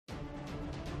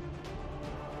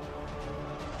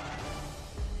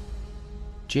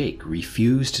Jake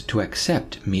refused to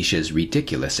accept Misha's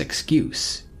ridiculous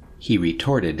excuse. He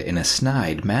retorted in a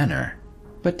snide manner,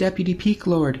 "But Deputy Peak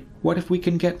Lord, what if we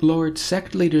can get Lord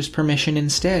Sect Leader's permission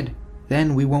instead?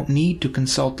 Then we won't need to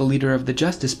consult the leader of the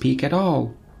Justice Peak at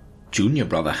all." "Junior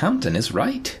Brother Hampton is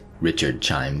right," Richard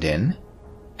chimed in.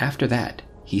 After that,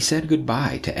 he said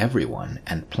goodbye to everyone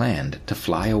and planned to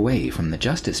fly away from the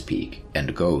Justice Peak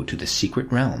and go to the secret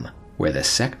realm where the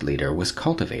sect leader was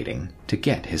cultivating to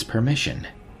get his permission.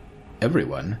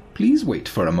 "Everyone, please wait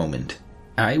for a moment.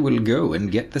 I will go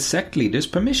and get the sect leader's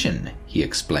permission," he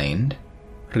explained.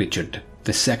 "Richard,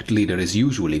 the sect leader is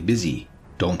usually busy.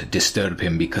 Don't disturb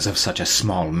him because of such a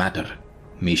small matter,"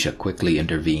 Misha quickly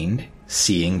intervened,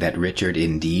 seeing that Richard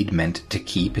indeed meant to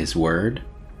keep his word.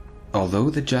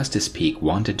 Although the Justice Peak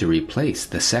wanted to replace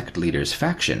the sect leader's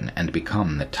faction and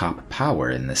become the top power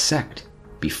in the sect,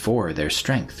 before their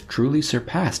strength truly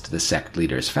surpassed the sect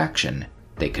leader's faction,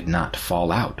 they could not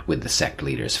fall out with the sect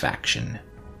leader's faction.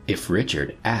 If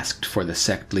Richard asked for the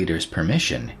sect leader's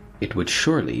permission, it would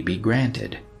surely be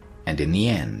granted, and in the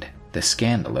end, the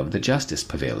scandal of the Justice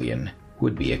Pavilion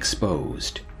would be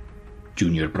exposed.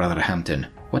 "Junior Brother Hampton,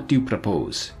 what do you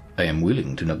propose? I am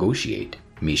willing to negotiate,"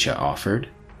 Misha offered.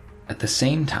 At the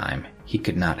same time, he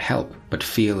could not help but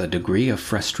feel a degree of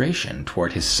frustration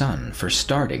toward his son for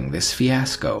starting this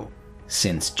fiasco.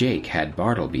 Since Jake had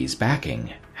Bartleby's backing,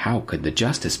 how could the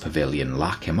Justice Pavilion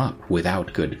lock him up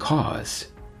without good cause?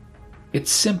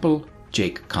 "It's simple,"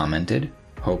 Jake commented,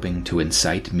 hoping to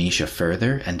incite Misha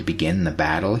further and begin the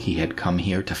battle he had come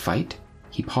here to fight.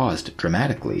 He paused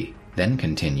dramatically, then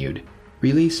continued,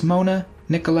 "Release Mona,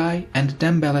 Nikolai, and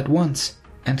Dembel at once,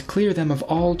 and clear them of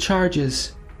all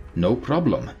charges." "No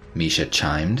problem," Misha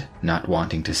chimed, not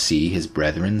wanting to see his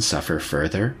brethren suffer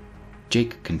further.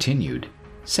 Jake continued,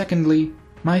 "Secondly,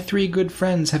 my 3 good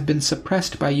friends have been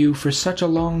suppressed by you for such a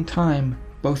long time.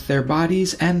 Both their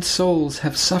bodies and souls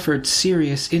have suffered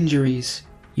serious injuries.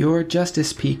 Your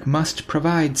Justice Peak must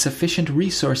provide sufficient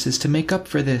resources to make up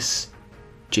for this."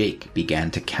 Jake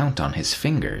began to count on his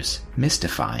fingers,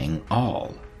 mystifying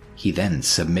all. He then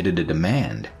submitted a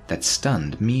demand that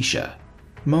stunned Misha.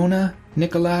 "Mona,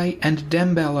 Nikolai, and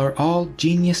Dembel are all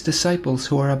genius disciples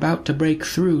who are about to break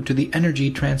through to the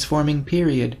energy-transforming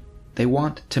period. They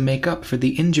want to make up for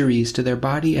the injuries to their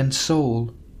body and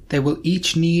soul. They will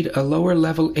each need a lower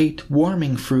level 8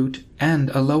 warming fruit and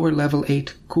a lower level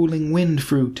 8 cooling wind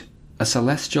fruit, a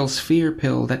celestial sphere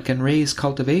pill that can raise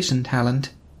cultivation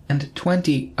talent, and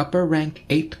 20 upper rank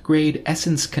 8th grade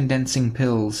essence condensing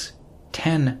pills,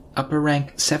 10 upper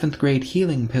rank 7th grade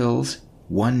healing pills,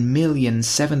 1,000,000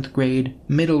 7th grade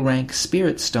middle rank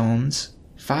spirit stones,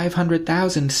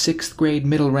 500,000 6th grade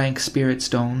middle rank spirit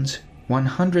stones,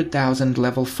 100,000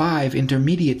 level 5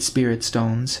 intermediate spirit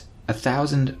stones,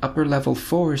 1,000 upper level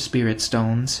 4 spirit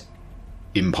stones."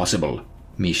 "Impossible,"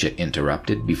 Misha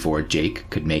interrupted before Jake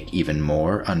could make even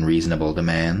more unreasonable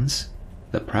demands.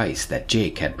 The price that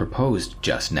Jake had proposed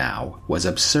just now was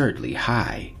absurdly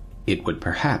high. It would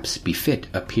perhaps befit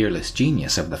a peerless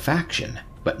genius of the faction,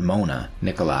 but Mona,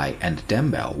 Nikolai, and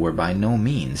Dembel were by no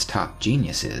means top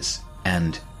geniuses,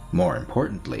 and, more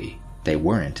importantly, they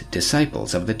weren't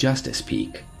disciples of the Justice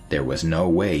Peak. There was no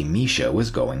way Misha was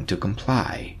going to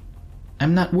comply.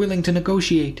 "I'm not willing to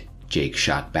negotiate," Jake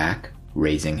shot back,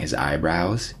 raising his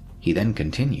eyebrows. He then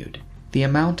continued, "The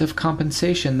amount of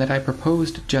compensation that I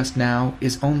proposed just now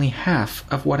is only half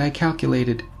of what I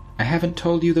calculated. I haven't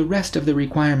told you the rest of the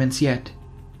requirements yet."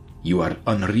 "You are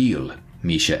unreal,"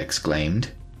 Misha exclaimed,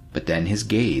 but then his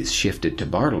gaze shifted to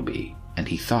Bartleby, and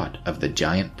he thought of the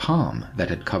giant palm that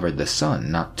had covered the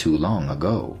sun not too long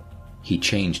ago. He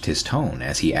changed his tone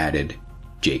as he added,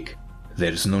 "Jake,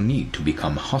 there's no need to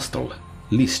become hostile.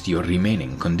 List your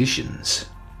remaining conditions."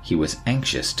 He was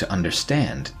anxious to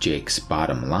understand Jake's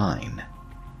bottom line.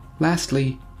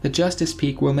 "Lastly, the Justice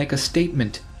Peak will make a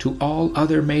statement to all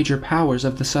other major powers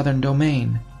of the Southern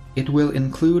Domain. It will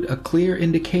include a clear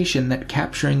indication that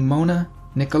capturing Mona,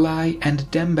 Nikolai, and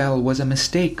Dembel was a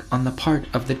mistake on the part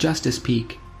of the Justice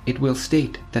Peak. It will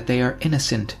state that they are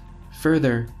innocent.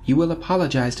 Further, you will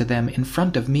apologize to them in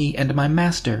front of me and my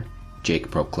master," Jake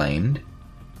proclaimed.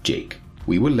 "Jake,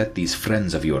 we will let these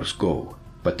friends of yours go,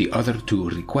 but the other 2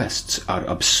 requests are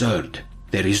absurd.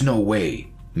 There is no way,"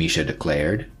 Misha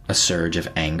declared, a surge of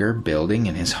anger building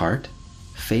in his heart.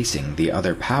 Facing the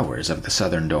other powers of the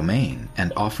Southern Domain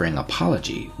and offering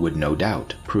apology would no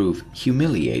doubt prove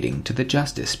humiliating to the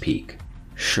Justice Peak.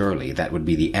 Surely that would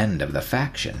be the end of the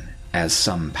faction, as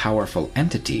some powerful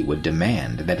entity would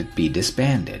demand that it be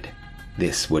disbanded.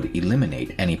 This would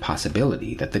eliminate any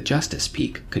possibility that the Justice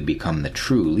Peak could become the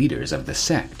true leaders of the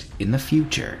sect in the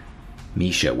future.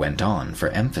 Misha went on for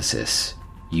emphasis.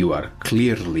 You are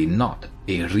clearly not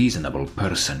a reasonable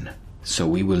person, so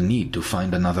we will need to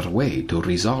find another way to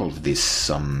resolve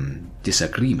this,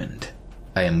 disagreement.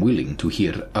 I am willing to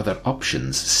hear other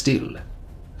options still.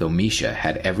 Though Misha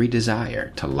had every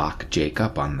desire to lock Jake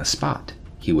up on the spot,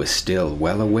 he was still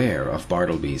well aware of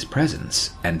Bartleby's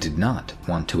presence and did not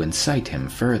want to incite him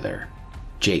further.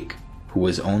 Jake, who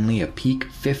was only a peak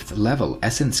 5th level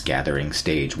essence gathering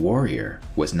stage warrior,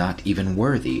 was not even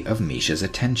worthy of Misha's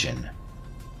attention.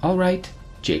 "All right,"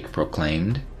 Jake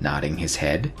proclaimed, nodding his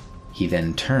head. He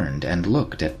then turned and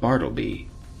looked at Bartleby.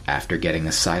 After getting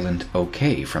a silent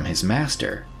okay from his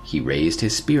master, he raised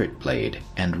his spirit blade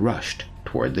and rushed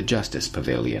toward the Justice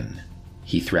Pavilion.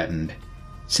 He threatened,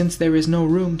 "Since there is no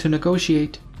room to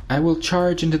negotiate, I will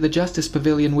charge into the Justice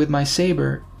Pavilion with my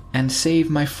saber and save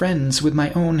my friends with my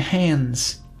own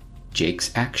hands."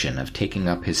 Jake's action of taking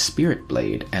up his spirit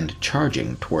blade and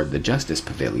charging toward the Justice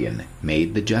Pavilion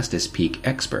made the Justice Peak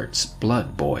experts'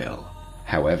 blood boil.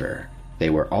 However, they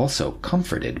were also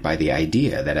comforted by the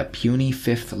idea that a puny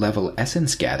 5th level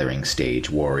essence gathering stage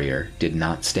warrior did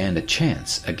not stand a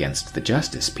chance against the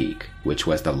Justice Peak, which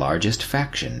was the largest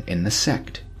faction in the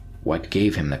sect. What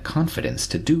gave him the confidence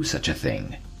to do such a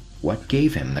thing? What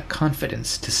gave him the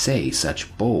confidence to say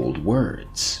such bold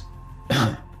words?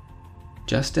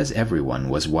 Just as everyone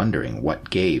was wondering what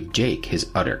gave Jake his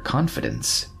utter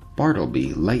confidence,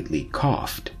 Bartleby lightly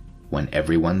coughed. When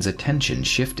everyone's attention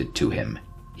shifted to him,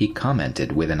 he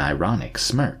commented with an ironic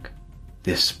smirk,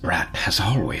 "This brat has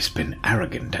always been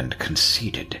arrogant and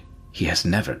conceited. He has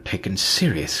never taken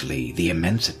seriously the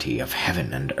immensity of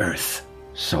heaven and earth.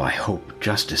 So I hope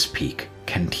Justice Peak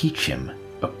can teach him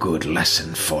a good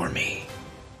lesson for me."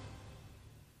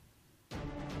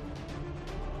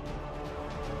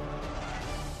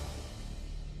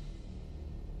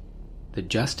 The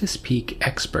Justice Peak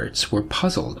experts were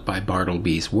puzzled by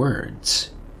Bartleby's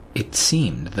words. It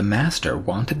seemed the master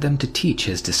wanted them to teach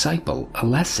his disciple a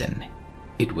lesson.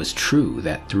 It was true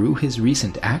that through his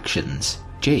recent actions,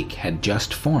 Jake had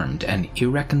just formed an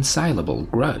irreconcilable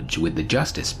grudge with the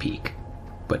Justice Peak.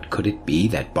 But could it be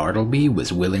that Bartleby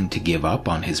was willing to give up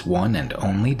on his one and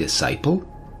only disciple?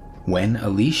 When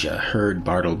Alicia heard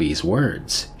Bartleby's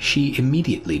words, she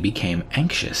immediately became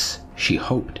anxious. She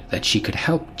hoped that she could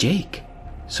help Jake.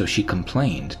 So she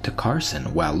complained to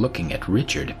Carson while looking at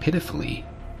Richard pitifully.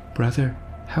 "Brother,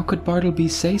 how could Bartleby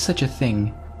say such a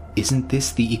thing? Isn't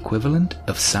this the equivalent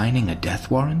of signing a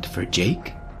death warrant for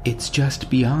Jake? It's just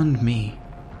beyond me."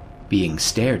 Being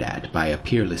stared at by a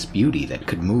peerless beauty that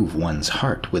could move one's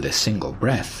heart with a single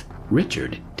breath,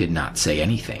 Richard did not say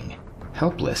anything.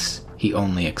 Helpless, he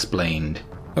only explained,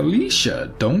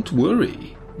 "Alicia, don't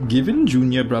worry. Given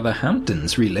Junior Brother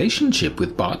Hampton's relationship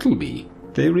with Bartleby,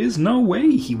 there is no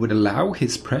way he would allow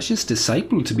his precious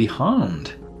disciple to be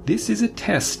harmed. This is a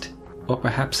test, or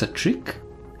perhaps a trick."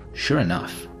 Sure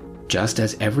enough, just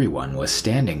as everyone was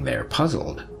standing there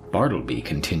puzzled, Bartleby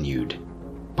continued,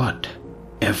 "But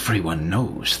everyone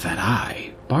knows that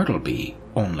I, Bartleby,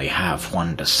 only have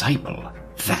one disciple,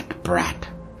 that brat.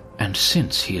 And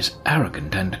since he is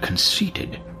arrogant and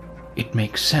conceited, it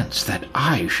makes sense that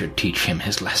I should teach him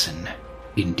his lesson.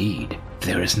 Indeed,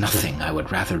 there is nothing I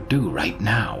would rather do right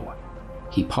now."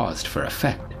 He paused for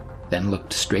effect, then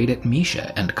looked straight at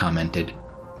Misha and commented,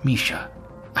 "Misha,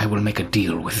 I will make a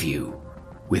deal with you.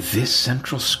 With this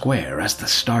central square as the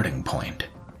starting point,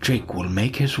 Jake will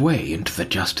make his way into the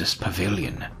Justice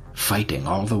Pavilion, fighting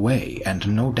all the way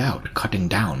and no doubt cutting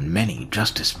down many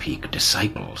Justice Peak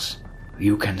disciples.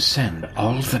 You can send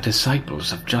all the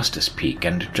disciples of Justice Peak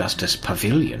and Justice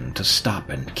Pavilion to stop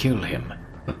and kill him,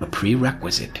 but the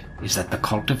prerequisite is that the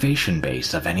cultivation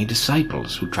base of any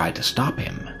disciples who try to stop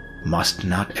him must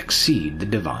not exceed the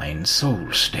Divine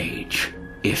Soul stage.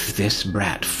 If this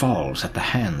brat falls at the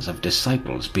hands of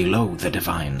disciples below the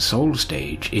Divine Soul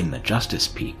stage in the Justice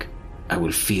Peak, I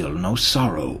will feel no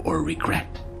sorrow or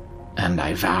regret, and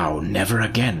I vow never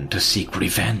again to seek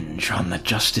revenge on the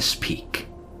Justice Peak."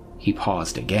 He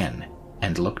paused again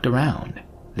and looked around,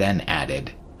 then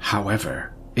added,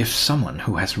 "However, if someone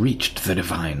who has reached the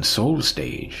Divine Soul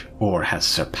stage, or has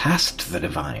surpassed the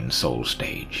Divine Soul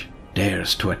stage,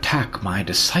 dares to attack my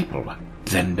disciple,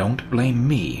 then don't blame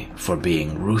me for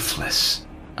being ruthless.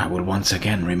 I will once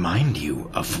again remind you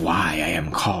of why I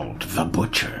am called the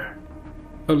Butcher."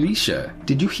 "Alicia,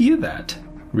 did you hear that?"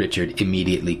 Richard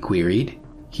immediately queried.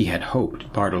 He had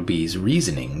hoped Bartleby's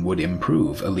reasoning would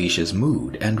improve Alicia's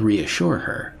mood and reassure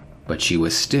her, but she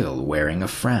was still wearing a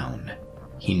frown.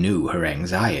 He knew her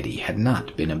anxiety had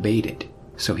not been abated,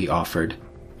 so he offered,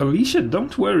 "Alicia,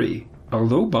 don't worry.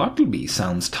 Although Bartleby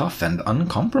sounds tough and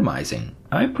uncompromising,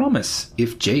 I promise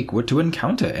if Jake were to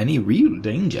encounter any real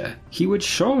danger, he would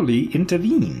surely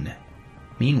intervene."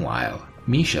 Meanwhile,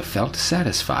 Misha felt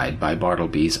satisfied by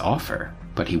Bartleby's offer,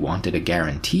 but he wanted a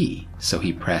guarantee, so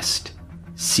he pressed,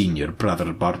 "Senior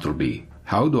Brother Bartleby,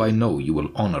 how do I know you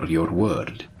will honor your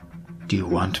word?" "Do you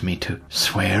want me to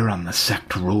swear on the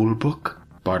sect rulebook?"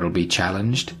 Bartleby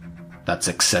challenged. "That's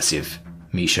excessive,"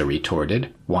 Misha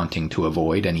retorted, wanting to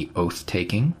avoid any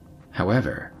oath-taking.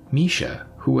 However, Misha,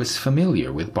 who was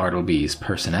familiar with Bartleby's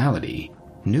personality,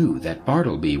 knew that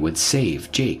Bartleby would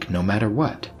save Jake no matter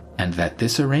what, and that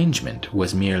this arrangement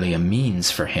was merely a means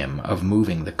for him of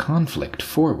moving the conflict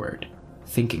forward.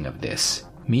 Thinking of this,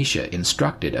 Misha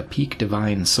instructed a Peak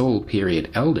Divine Soul Period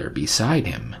elder beside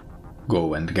him.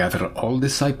 "Go and gather all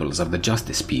disciples of the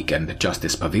Justice Peak and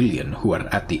Justice Pavilion who are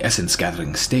at the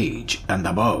essence-gathering stage and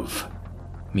above."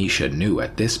 Misha knew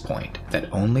at this point that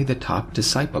only the top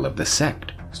disciple of the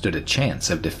sect stood a chance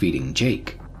of defeating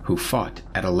Jake, who fought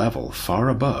at a level far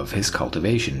above his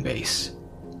cultivation base.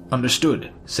 "Understood,"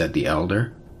 said the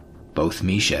elder. Both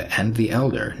Misha and the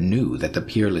elder knew that the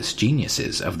peerless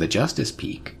geniuses of the Justice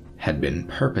Peak had been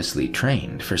purposely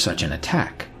trained for such an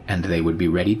attack, and they would be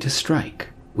ready to strike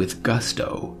with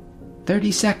gusto.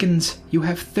 30 seconds! You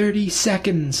have 30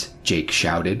 seconds! Jake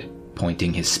shouted,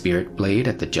 pointing his spirit blade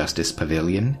at the Justice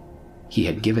Pavilion. He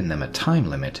had given them a time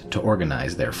limit to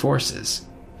organize their forces.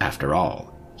 After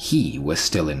all, he was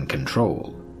still in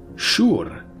control.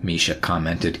 "Sure," Misha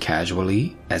commented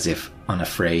casually, as if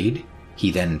unafraid.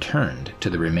 He then turned to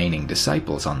the remaining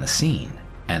disciples on the scene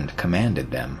and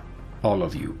commanded them, "All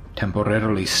of you,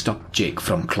 temporarily stop Jake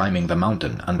from climbing the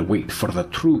mountain and wait for the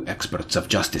true experts of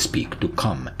Justice Peak to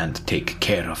come and take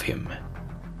care of him."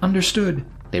 "Understood,"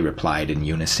 they replied in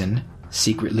unison,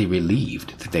 secretly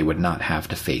relieved that they would not have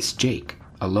to face Jake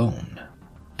alone.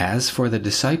 As for the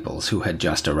disciples who had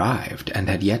just arrived and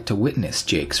had yet to witness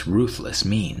Jake's ruthless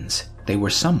means, they were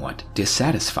somewhat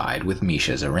dissatisfied with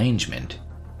Misha's arrangement.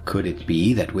 Could it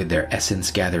be that with their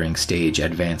essence-gathering stage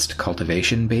advanced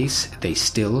cultivation base, they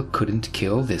still couldn't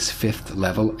kill this 5th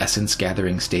level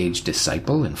essence-gathering stage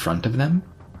disciple in front of them?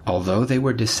 Although they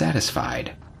were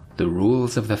dissatisfied, the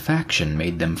rules of the faction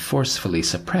made them forcefully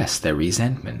suppress their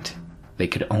resentment. They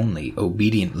could only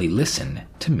obediently listen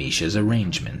to Misha's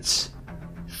arrangements.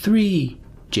 3.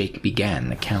 Jake began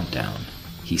the countdown.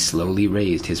 He slowly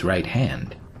raised his right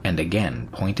hand and again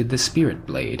pointed the spirit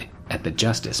blade at the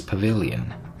Justice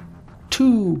Pavilion.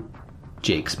 2.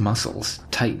 Jake's muscles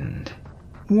tightened.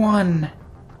 1.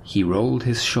 He rolled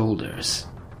his shoulders.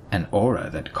 An aura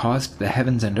that caused the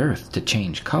heavens and earth to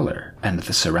change color and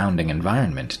the surrounding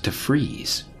environment to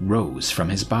freeze rose from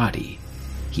his body.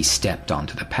 He stepped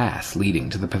onto the path leading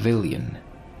to the pavilion.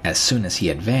 As soon as he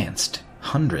advanced,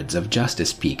 hundreds of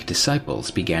Justice Peak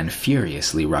disciples began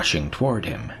furiously rushing toward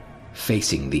him,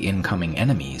 facing the incoming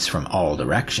enemies from all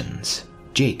directions.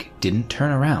 Jake didn't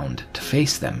turn around to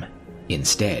face them.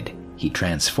 Instead, he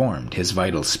transformed his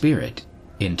vital spirit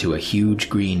into a huge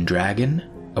green dragon,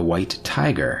 a white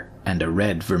tiger, and a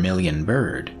red vermilion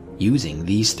bird, using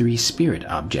these 3 spirit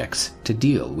objects to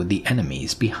deal with the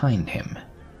enemies behind him.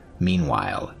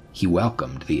 Meanwhile, he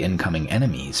welcomed the incoming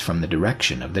enemies from the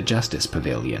direction of the Justice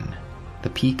Pavilion. The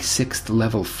Peak 6th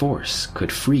level force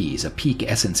could freeze a Peak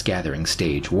Essence Gathering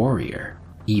Stage warrior.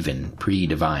 Even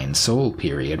pre-Divine Soul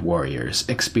Period warriors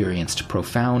experienced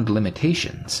profound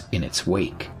limitations in its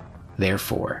wake.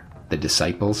 Therefore, the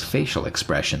disciples' facial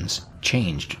expressions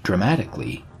changed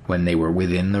dramatically when they were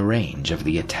within the range of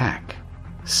the attack.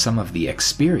 Some of the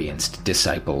experienced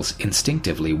disciples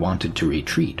instinctively wanted to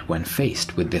retreat when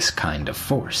faced with this kind of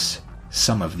force.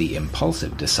 Some of the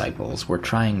impulsive disciples were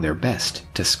trying their best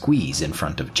to squeeze in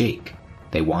front of Jake.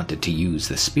 They wanted to use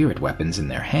the spirit weapons in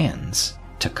their hands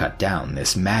to cut down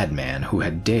this madman who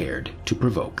had dared to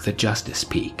provoke the Justice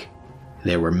Peak.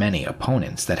 There were many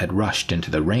opponents that had rushed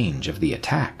into the range of the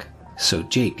attack, so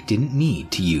Jake didn't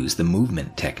need to use the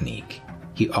movement technique.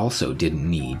 He also didn't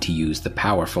need to use the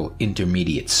powerful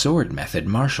intermediate sword method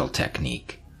martial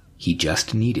technique. He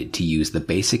just needed to use the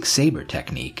basic saber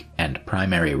technique and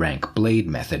primary rank blade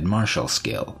method martial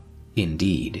skill.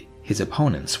 Indeed, his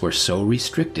opponents were so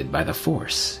restricted by the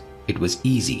force, it was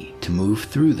easy to move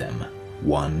through them,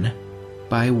 one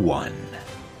by one.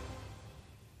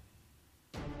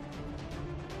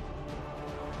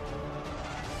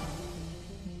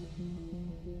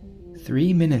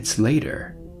 Three minutes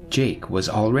later, Jake was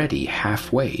already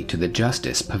halfway to the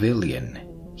Justice Pavilion.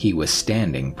 He was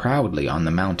standing proudly on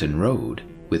the mountain road,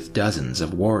 with dozens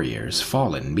of warriors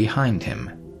fallen behind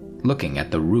him, looking at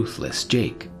the ruthless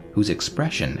Jake, whose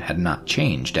expression had not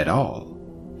changed at all.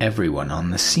 Everyone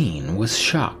on the scene was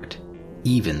shocked.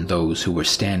 Even those who were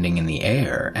standing in the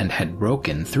air and had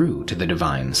broken through to the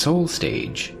Divine Soul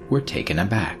stage were taken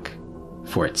aback,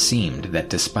 for it seemed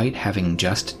that despite having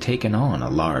just taken on a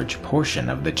large portion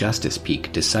of the Justice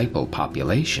Peak disciple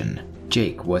population,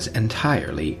 Jake was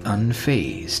entirely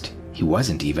unfazed. He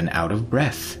wasn't even out of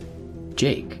breath.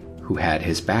 Jake, who had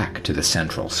his back to the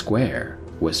central square,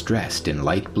 was dressed in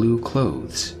light blue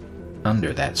clothes.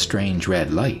 Under that strange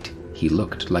red light, he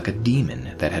looked like a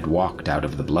demon that had walked out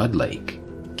of the blood lake,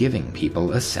 giving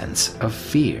people a sense of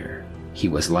fear. He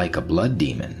was like a blood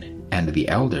demon, and the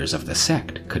elders of the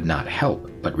sect could not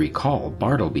help but recall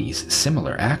Bartleby's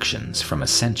similar actions from a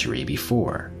century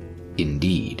before.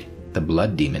 Indeed, the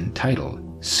blood demon title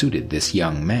suited this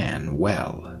young man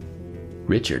well.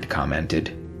 Richard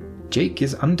commented, "Jake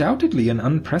is undoubtedly an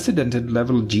unprecedented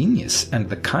level genius and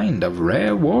the kind of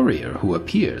rare warrior who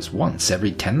appears once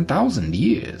every 10,000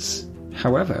 years.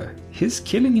 However, his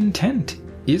killing intent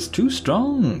is too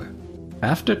strong.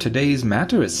 After today's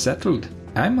matter is settled,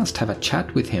 I must have a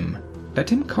chat with him. Let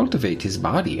him cultivate his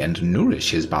body and nourish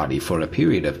his body for a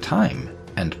period of time,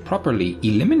 and properly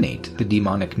eliminate the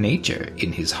demonic nature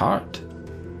in his heart."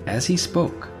 As he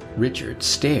spoke, Richard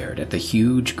stared at the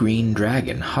huge green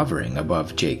dragon hovering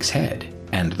above Jake's head,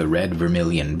 and the red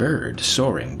vermilion bird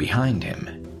soaring behind him.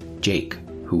 Jake,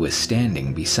 who was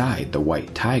standing beside the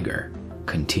white tiger,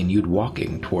 continued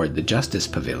walking toward the Justice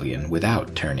Pavilion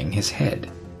without turning his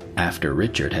head. After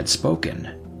Richard had spoken,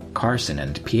 Carson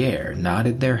and Pierre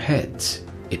nodded their heads.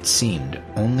 It seemed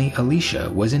only Alicia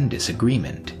was in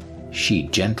disagreement. She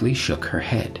gently shook her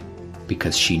head,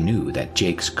 because she knew that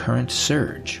Jake's current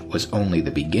surge was only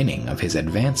the beginning of his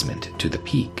advancement to the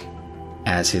peak.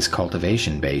 As his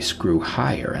cultivation base grew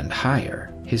higher and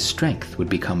higher, his strength would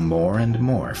become more and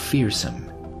more fearsome.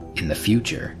 In the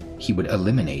future, he would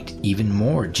eliminate even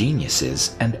more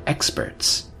geniuses and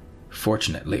experts.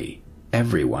 Fortunately,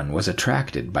 everyone was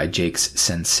attracted by Jake's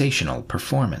sensational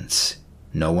performance.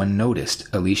 No one noticed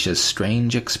Alicia's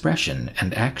strange expression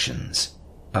and actions.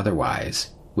 Otherwise,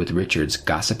 with Richard's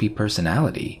gossipy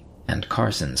personality and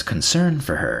Carson's concern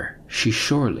for her, she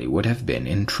surely would have been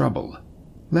in trouble.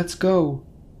 "Let's go."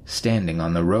 Standing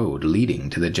on the road leading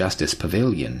to the Justice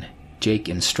Pavilion, Jake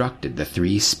instructed the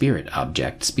 3 spirit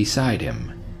objects beside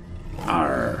him.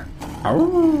 "Arr!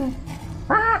 Arr!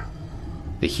 Arr!"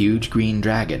 The huge green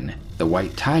dragon, the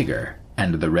white tiger,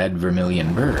 and the red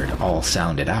vermilion bird all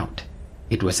sounded out.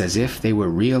 It was as if they were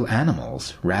real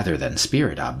animals rather than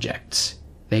spirit objects.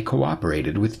 They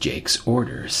cooperated with Jake's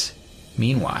orders.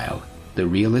 Meanwhile, the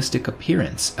realistic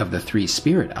appearance of the 3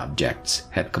 spirit objects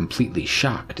had completely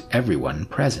shocked everyone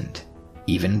present.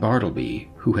 Even Bartleby,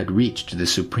 who had reached the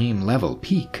supreme level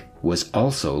peak, was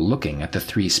also looking at the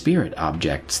 3 spirit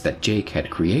objects that Jake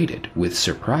had created with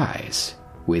surprise.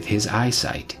 With his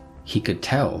eyesight, he could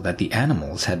tell that the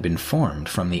animals had been formed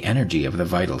from the energy of the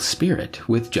vital spirit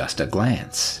with just a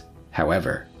glance.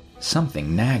 However,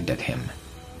 something nagged at him.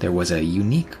 There was a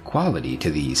unique quality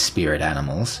to these spirit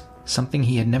animals, something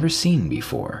he had never seen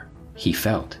before. He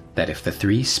felt that if the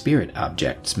 3 spirit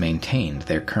objects maintained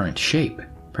their current shape,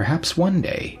 perhaps one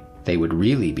day they would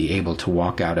really be able to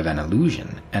walk out of an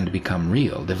illusion and become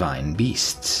real divine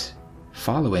beasts.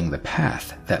 Following the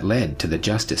path that led to the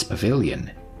Justice Pavilion,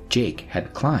 Jake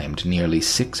had climbed nearly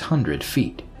 600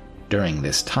 feet. During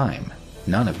this time,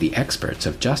 none of the experts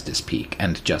of Justice Peak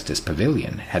and Justice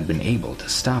Pavilion had been able to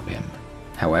stop him.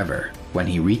 However, when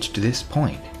he reached this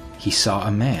point, he saw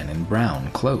a man in brown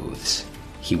clothes.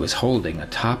 He was holding a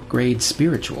top-grade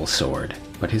spiritual sword,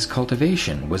 but his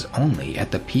cultivation was only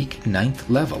at the peak 9th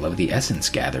level of the Essence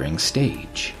Gathering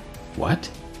stage. What?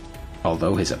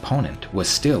 Although his opponent was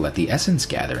still at the Essence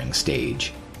Gathering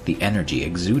stage, the energy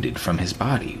exuded from his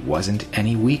body wasn't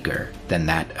any weaker than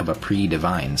that of a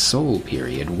pre-divine soul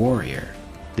period warrior.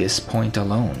 This point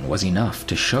alone was enough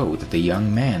to show that the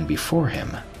young man before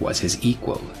him was his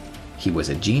equal. He was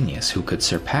a genius who could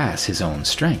surpass his own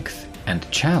strength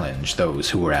and challenge those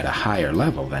who were at a higher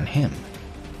level than him.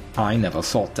 "I never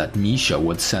thought that Misha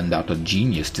would send out a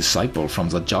genius disciple from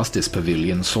the Justice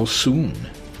Pavilion so soon,"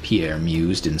 Pierre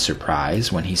mused in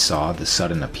surprise when he saw the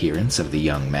sudden appearance of the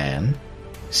young man.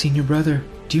 "Senior brother,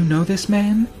 do you know this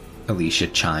man?" Alicia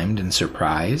chimed in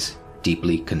surprise,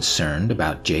 deeply concerned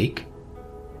about Jake.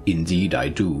 "Indeed I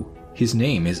do. His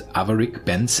name is Averick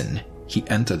Benson. He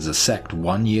entered the sect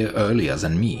 1 year earlier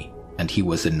than me, and he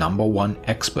was the #1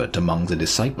 expert among the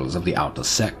disciples of the outer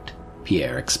sect,"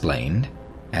 Pierre explained.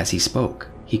 As he spoke,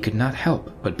 he could not help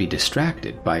but be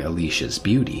distracted by Alicia's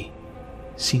beauty.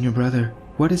 "Senior brother,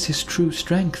 what is his true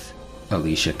strength?"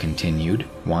 Alicia continued,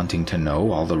 wanting to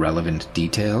know all the relevant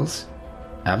details.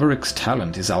 Averick's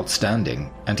talent is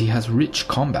outstanding, and he has rich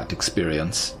combat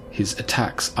experience. His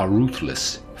attacks are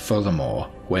ruthless. Furthermore,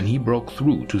 when he broke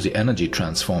through to the energy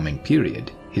transforming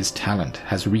period, his talent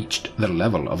has reached the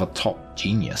level of a top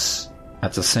genius.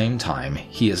 At the same time,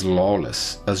 he is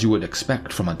lawless, as you would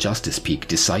expect from a Justice Peak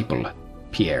disciple,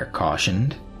 Pierre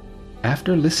cautioned.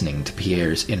 After listening to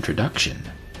Pierre's introduction,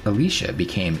 Alicia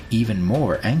became even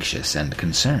more anxious and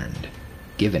concerned.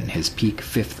 Given his peak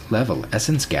 5th level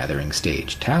essence gathering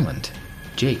stage talent,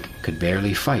 Jake could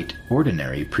barely fight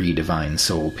ordinary pre-Divine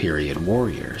Soul period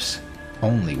warriors.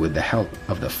 Only with the help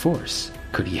of the Force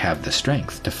could he have the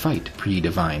strength to fight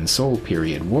pre-Divine Soul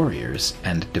period warriors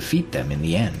and defeat them in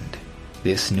the end.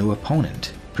 This new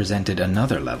opponent presented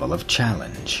another level of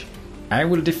challenge. "I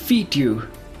will defeat you,"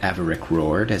 Averick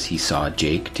roared as he saw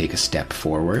Jake take a step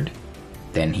forward.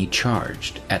 Then he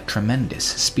charged at tremendous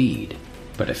speed.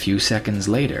 But a few seconds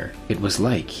later, it was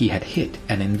like he had hit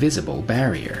an invisible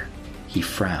barrier. He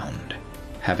frowned.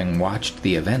 Having watched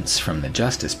the events from the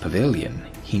Justice Pavilion,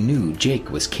 he knew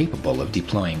Jake was capable of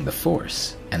deploying the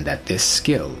Force, and that this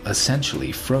skill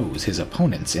essentially froze his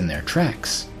opponents in their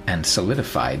tracks and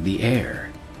solidified the air.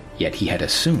 Yet he had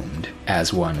assumed,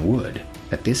 as one would,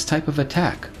 that this type of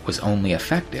attack was only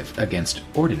effective against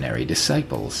ordinary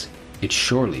disciples. It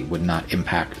surely would not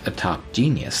impact a top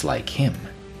genius like him.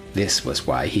 This was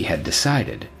why he had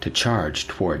decided to charge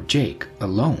toward Jake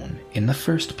alone in the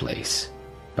first place.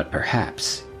 But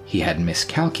perhaps he had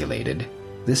miscalculated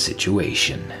the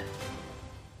situation.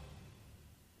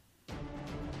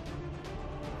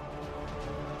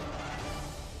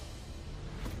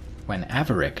 When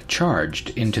Averick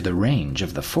charged into the range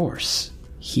of the Force,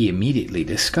 he immediately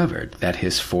discovered that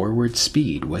his forward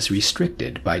speed was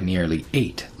restricted by nearly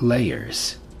 8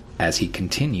 layers. As he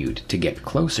continued to get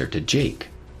closer to Jake,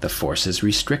 the Force's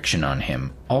restriction on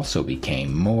him also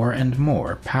became more and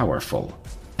more powerful.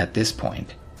 At this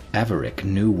point, Averick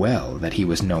knew well that he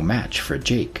was no match for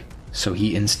Jake, so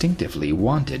he instinctively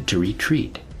wanted to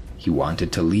retreat. He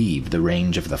wanted to leave the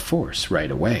range of the Force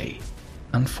right away.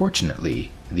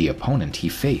 Unfortunately, the opponent he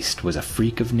faced was a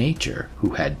freak of nature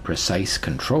who had precise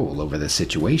control over the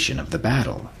situation of the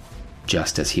battle.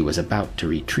 Just as he was about to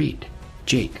retreat,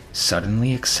 Jake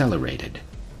suddenly accelerated.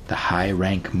 The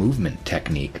high-rank movement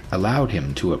technique allowed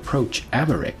him to approach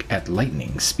Averick at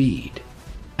lightning speed.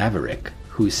 Averick,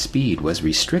 whose speed was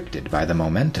restricted by the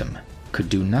momentum, could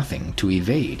do nothing to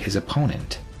evade his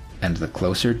opponent, and the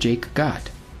closer Jake got,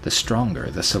 the stronger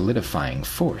the solidifying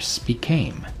Force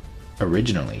became.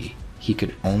 Originally, he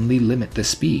could only limit the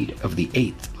speed of the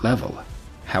 8th level.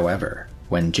 However,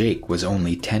 when Jake was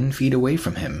only 10 feet away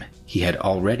from him, he had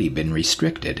already been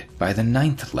restricted by the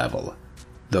 9th level.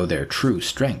 Though their true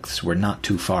strengths were not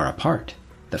too far apart,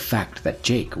 the fact that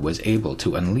Jake was able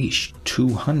to unleash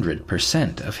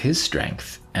 200% of his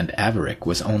strength and Averick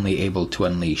was only able to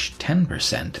unleash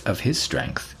 10% of his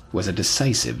strength was a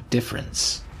decisive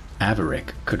difference. Averick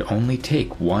could only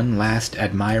take one last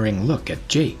admiring look at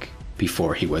Jake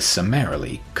before he was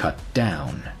summarily cut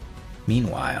down.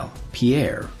 Meanwhile,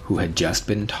 Pierre, who had just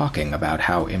been talking about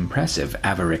how impressive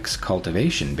Averick's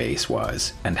cultivation base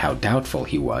was and how doubtful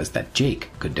he was that Jake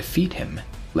could defeat him,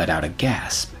 let out a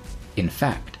gasp. In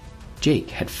fact,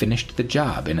 Jake had finished the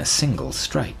job in a single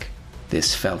strike.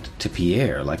 This felt to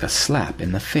Pierre like a slap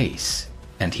in the face,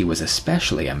 and he was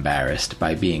especially embarrassed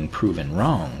by being proven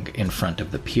wrong in front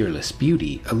of the peerless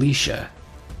beauty Alicia.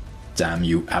 "Damn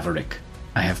you, Averick.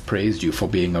 I have praised you for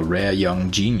being a rare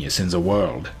young genius in the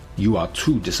world. You are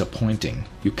too disappointing.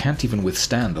 You can't even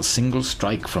withstand a single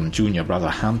strike from Junior Brother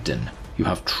Hampton. You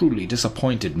have truly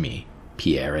disappointed me,"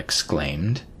 Pierre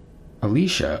exclaimed.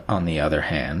 Alicia, on the other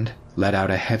hand, let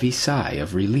out a heavy sigh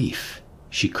of relief.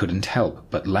 She couldn't help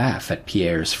but laugh at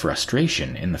Pierre's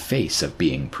frustration in the face of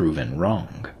being proven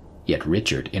wrong. Yet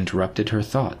Richard interrupted her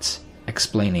thoughts,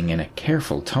 explaining in a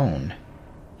careful tone,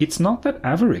 "It's not that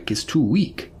Averick is too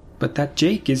weak, but that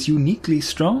Jake is uniquely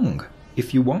strong.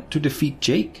 If you want to defeat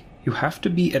Jake, you have to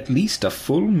be at least a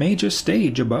full major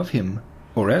stage above him,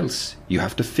 or else you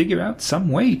have to figure out some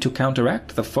way to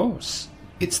counteract the Force.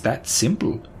 It's that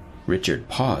simple." Richard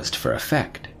paused for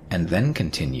effect, and then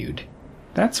continued,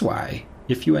 "That's why,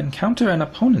 if you encounter an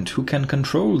opponent who can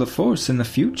control the Force in the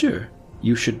future,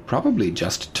 you should probably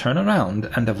just turn around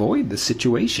and avoid the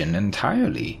situation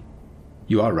entirely."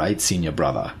 "You are right, Senior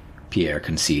Brother," Pierre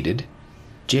conceded.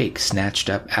 Jake snatched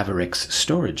up Averick's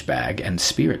storage bag and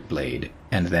spirit blade,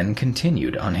 and then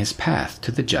continued on his path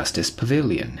to the Justice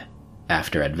Pavilion.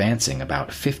 After advancing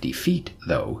about 50 feet,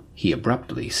 though, he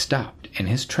abruptly stopped in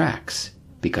his tracks,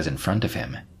 because in front of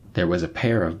him there was a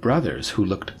pair of brothers who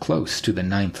looked close to the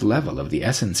 9th level of the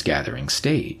essence-gathering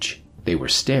stage. They were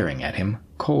staring at him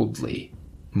coldly.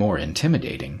 More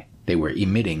intimidating, they were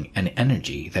emitting an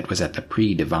energy that was at the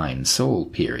pre-divine soul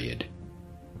period.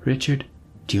 "Richard,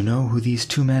 do you know who these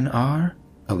two men are?"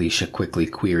 Alicia quickly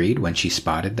queried when she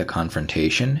spotted the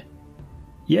confrontation.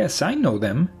 "Yes, I know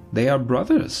them. They are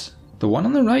brothers. The one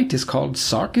on the right is called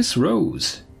Sarkis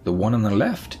Rose. The one on the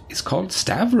left is called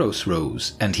Stavros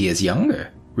Rose, and he is younger,"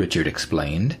 Richard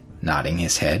explained, nodding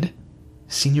his head.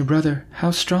 "Senior brother,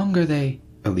 how strong are they?"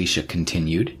 Alicia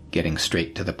continued, getting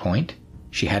straight to the point.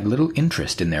 She had little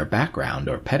interest in their background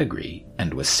or pedigree,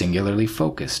 and was singularly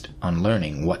focused on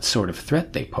learning what sort of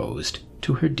threat they posed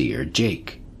to her dear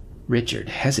Jake. Richard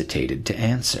hesitated to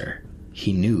answer.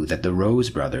 He knew that the Rose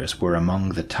brothers were among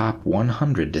the top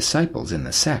 100 disciples in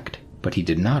the sect, but he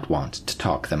did not want to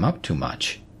talk them up too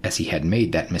much, as he had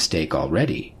made that mistake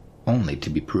already, only to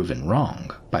be proven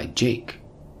wrong by Jake.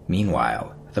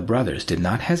 Meanwhile, the brothers did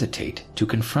not hesitate to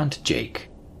confront Jake.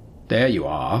 "There you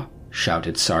are,"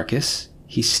 shouted Sarkis.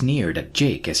 He sneered at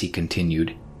Jake as he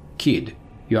continued, "Kid,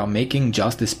 you are making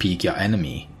Justice Peak your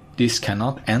enemy. This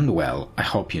cannot end well, I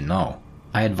hope you know.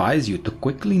 I advise you to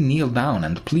quickly kneel down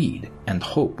and plead, and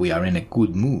hope we are in a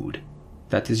good mood.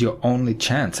 That is your only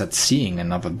chance at seeing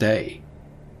another day."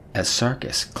 As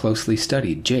Sarkis closely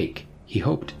studied Jake, he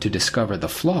hoped to discover the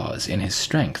flaws in his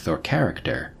strength or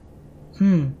character.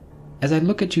 As I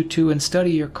look at you two and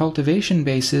study your cultivation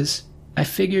bases, I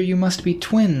figure you must be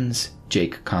twins,"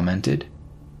 Jake commented.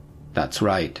 "That's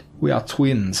right, we are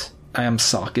twins. I am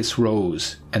Sarkis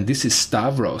Rose, and this is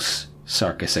Stavros,"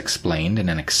 Sarkis explained in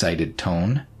an excited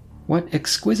tone. "What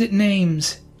exquisite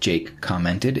names," Jake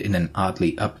commented in an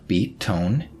oddly upbeat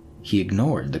tone. He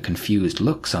ignored the confused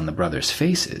looks on the brothers'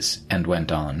 faces and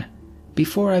went on.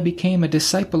 "Before I became a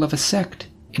disciple of a sect,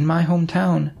 in my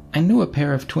hometown, I knew a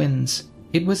pair of twins.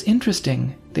 It was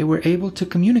interesting. They were able to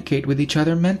communicate with each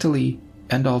other mentally,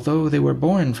 and although they were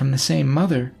born from the same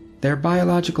mother, their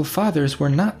biological fathers were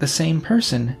not the same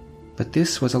person. But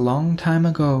this was a long time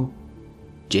ago."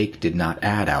 Jake did not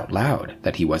add out loud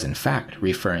that he was in fact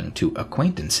referring to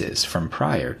acquaintances from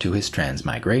prior to his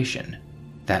transmigration.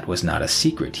 That was not a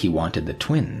secret he wanted the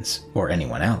twins, or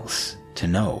anyone else, to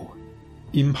know.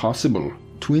 "Impossible.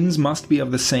 Twins must be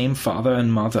of the same father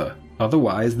and mother.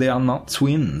 Otherwise they are not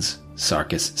twins,"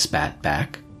 Sarkis spat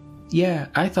back. "Yeah,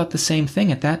 I thought the same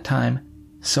thing at that time.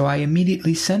 So I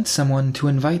immediately sent someone to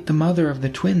invite the mother of the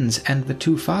twins and the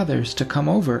two fathers to come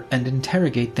over and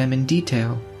interrogate them in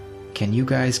detail. Can you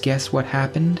guys guess what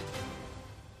happened?"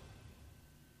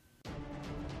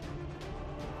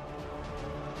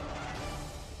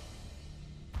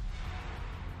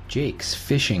 Jake's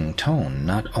fishing tone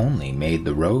not only made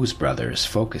the Rose brothers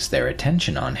focus their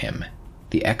attention on him.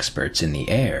 The experts in the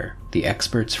air, the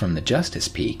experts from the Justice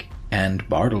Peak, and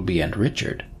Bartleby and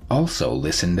Richard also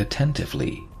listened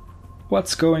attentively.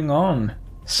 "What's going on?"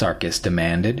 Sarkis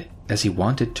demanded, as he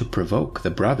wanted to provoke the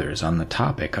brothers on the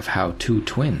topic of how two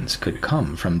twins could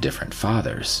come from different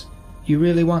fathers. "You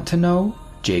really want to know?"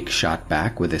 Jake shot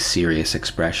back with a serious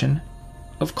expression.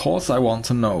 "Of course I want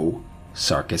to know,"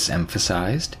 Sarkis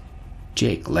emphasized.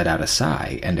 Jake let out a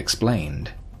sigh and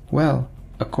explained, "Well,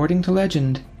 according to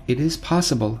legend, it is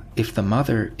possible if the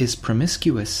mother is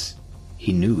promiscuous."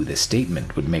 He knew the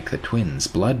statement would make the twins'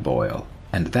 blood boil,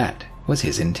 and that was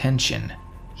his intention.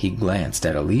 He glanced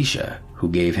at Alicia, who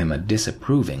gave him a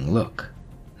disapproving look.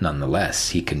 Nonetheless,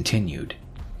 he continued,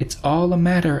 "It's all a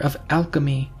matter of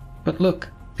alchemy. But look,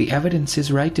 the evidence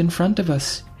is right in front of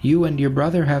us. You and your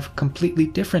brother have completely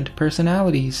different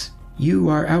personalities. You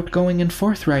are outgoing and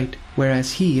forthright,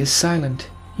 whereas he is silent.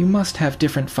 You must have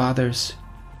different fathers."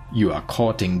 "You are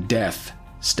courting death,"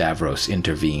 Stavros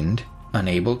intervened,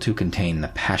 unable to contain the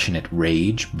passionate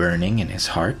rage burning in his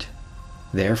heart.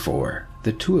 Therefore,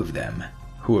 the two of them,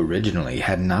 who originally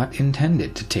had not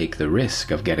intended to take the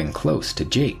risk of getting close to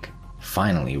Jake,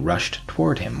 finally rushed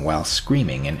toward him while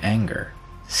screaming in anger,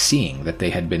 seeing that they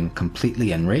had been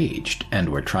completely enraged and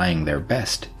were trying their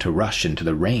best to rush into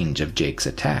the range of Jake's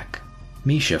attack.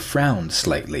 Misha frowned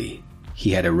slightly.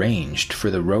 He had arranged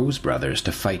for the Rose brothers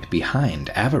to fight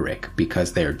behind Avaric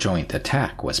because their joint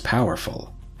attack was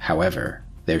powerful. However,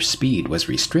 their speed was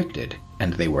restricted,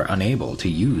 and they were unable to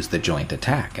use the joint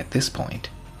attack at this point.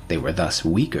 They were thus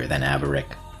weaker than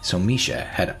Avaric, so Misha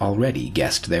had already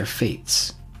guessed their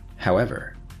fates.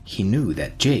 However, he knew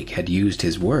that Jake had used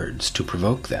his words to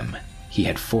provoke them. He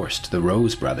had forced the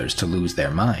Rose brothers to lose their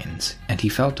minds, and he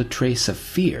felt a trace of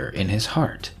fear in his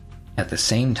heart. At the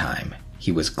same time,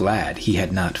 he was glad he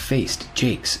had not faced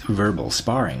Jake's verbal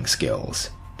sparring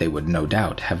skills. They would no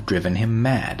doubt have driven him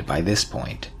mad by this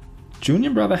point. "Junior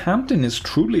Brother Hampton is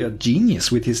truly a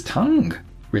genius with his tongue,"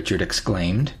 Richard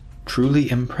exclaimed. truly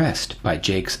impressed by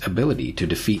Jake's ability to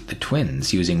defeat the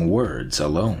twins using words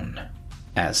alone.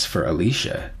 As for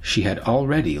Alicia, she had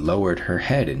already lowered her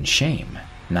head in shame,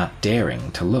 not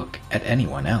daring to look at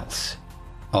anyone else.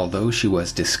 Although she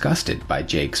was disgusted by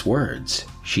Jake's words,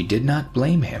 she did not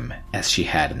blame him as she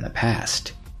had in the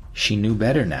past. She knew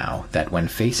better now that when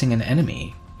facing an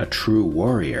enemy, a true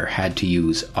warrior had to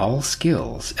use all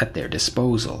skills at their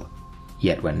disposal.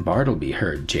 Yet when Bartleby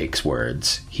heard Jake's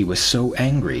words, he was so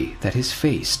angry that his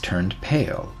face turned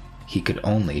pale. He could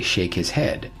only shake his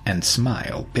head and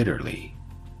smile bitterly.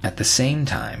 At the same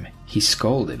time, he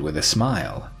scolded with a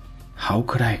smile. "How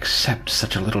could I accept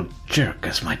such a little jerk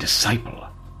as my disciple?"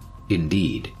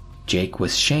 Indeed, Jake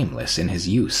was shameless in his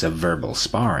use of verbal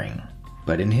sparring.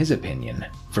 But in his opinion,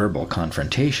 verbal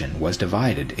confrontation was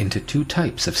divided into two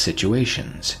types of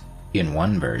situations. In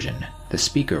one version, the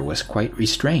speaker was quite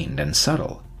restrained and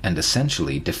subtle, and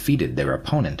essentially defeated their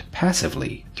opponent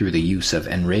passively through the use of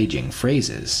enraging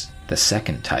phrases. The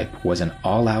second type was an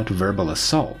all-out verbal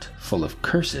assault full of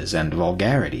curses and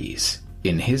vulgarities.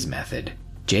 In his method,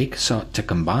 Jake sought to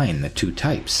combine the two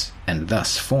types and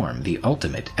thus form the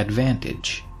ultimate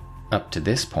advantage. Up to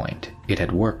this point, it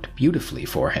had worked beautifully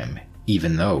for him,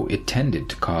 even though it tended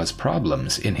to cause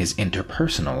problems in his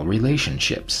interpersonal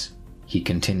relationships. He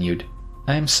continued,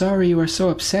 "I am sorry you are so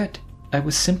upset. I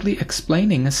was simply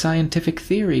explaining a scientific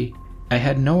theory. I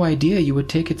had no idea you would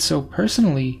take it so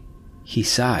personally." He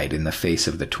sighed in the face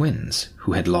of the twins,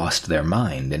 who had lost their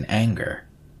mind in anger.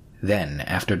 Then,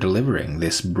 after delivering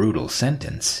this brutal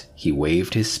sentence, he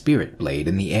waved his spirit blade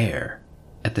in the air.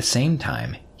 At the same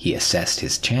time, he assessed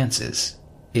his chances.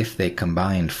 If they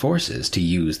combined forces to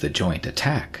use the joint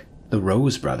attack, the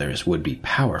Rose brothers would be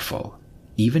powerful.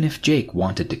 Even if Jake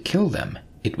wanted to kill them,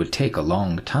 it would take a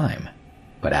long time.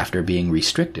 But after being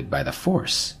restricted by the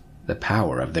Force, the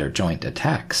power of their joint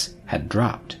attacks had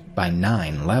dropped by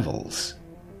 9 levels.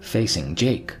 Facing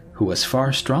Jake, who was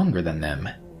far stronger than them,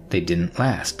 they didn't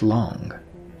last long.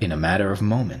 In a matter of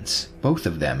moments, both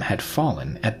of them had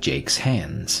fallen at Jake's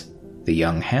hands. The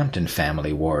young Hampton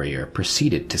family warrior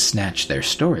proceeded to snatch their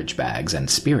storage bags and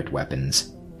spirit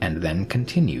weapons, and then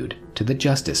continued to the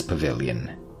Justice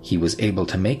Pavilion. He was able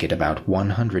to make it about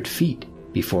 100 feet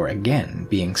before again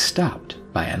being stopped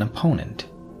by an opponent.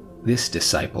 This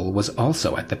disciple was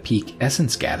also at the peak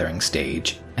essence gathering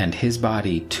stage, and his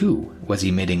body too was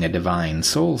emitting a divine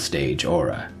soul stage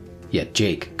aura. Yet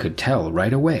Jake could tell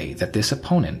right away that this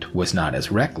opponent was not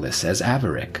as reckless as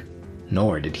Averick,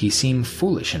 nor did he seem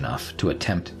foolish enough to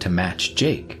attempt to match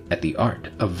Jake at the art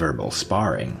of verbal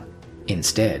sparring.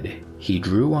 Instead, he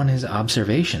drew on his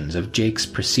observations of Jake's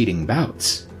preceding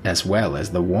bouts, as well as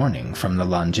the warning from the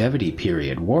longevity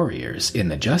period warriors in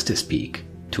the Justice Peak,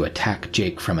 to attack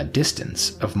Jake from a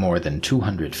distance of more than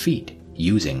 200 feet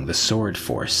using the sword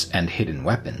force and hidden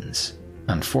weapons.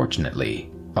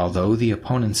 Unfortunately, although the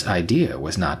opponent's idea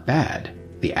was not bad,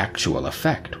 the actual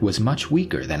effect was much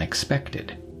weaker than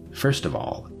expected. First of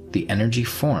all, the energy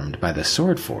formed by the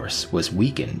sword force was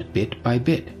weakened bit by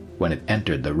bit when it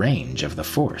entered the range of the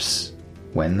force.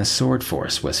 When the sword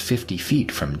force was 50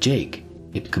 feet from Jake,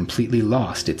 it completely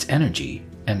lost its energy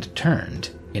and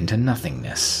turned into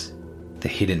nothingness. The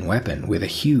hidden weapon with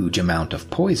a huge amount of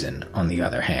poison, on the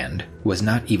other hand, was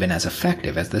not even as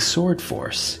effective as the sword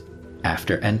force.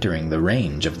 After entering the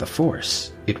range of the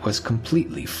force, it was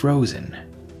completely frozen.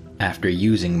 After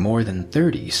using more than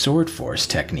 30 sword force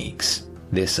techniques,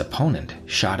 this opponent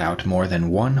shot out more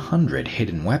than 100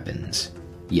 hidden weapons,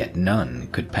 yet none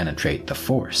could penetrate the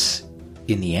force.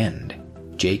 In the end,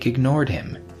 Jake ignored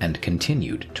him and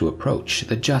continued to approach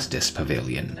the Justice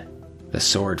Pavilion. The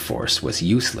sword force was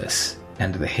useless,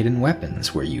 and the hidden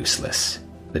weapons were useless.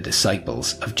 The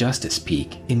disciples of Justice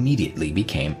Peak immediately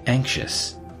became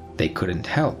anxious. They couldn't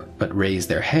help but raise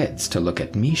their heads to look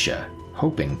at Misha,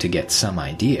 hoping to get some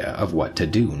idea of what to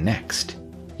do next.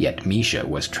 Yet Misha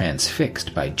was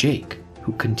transfixed by Jake,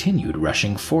 who continued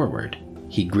rushing forward.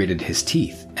 He gritted his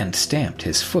teeth and stamped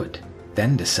his foot,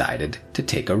 then decided to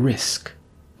take a risk.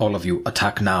 "All of you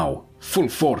attack now! Full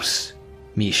force!"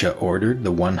 Misha ordered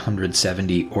the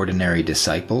 170 ordinary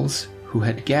disciples who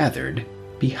had gathered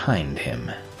behind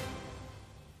him.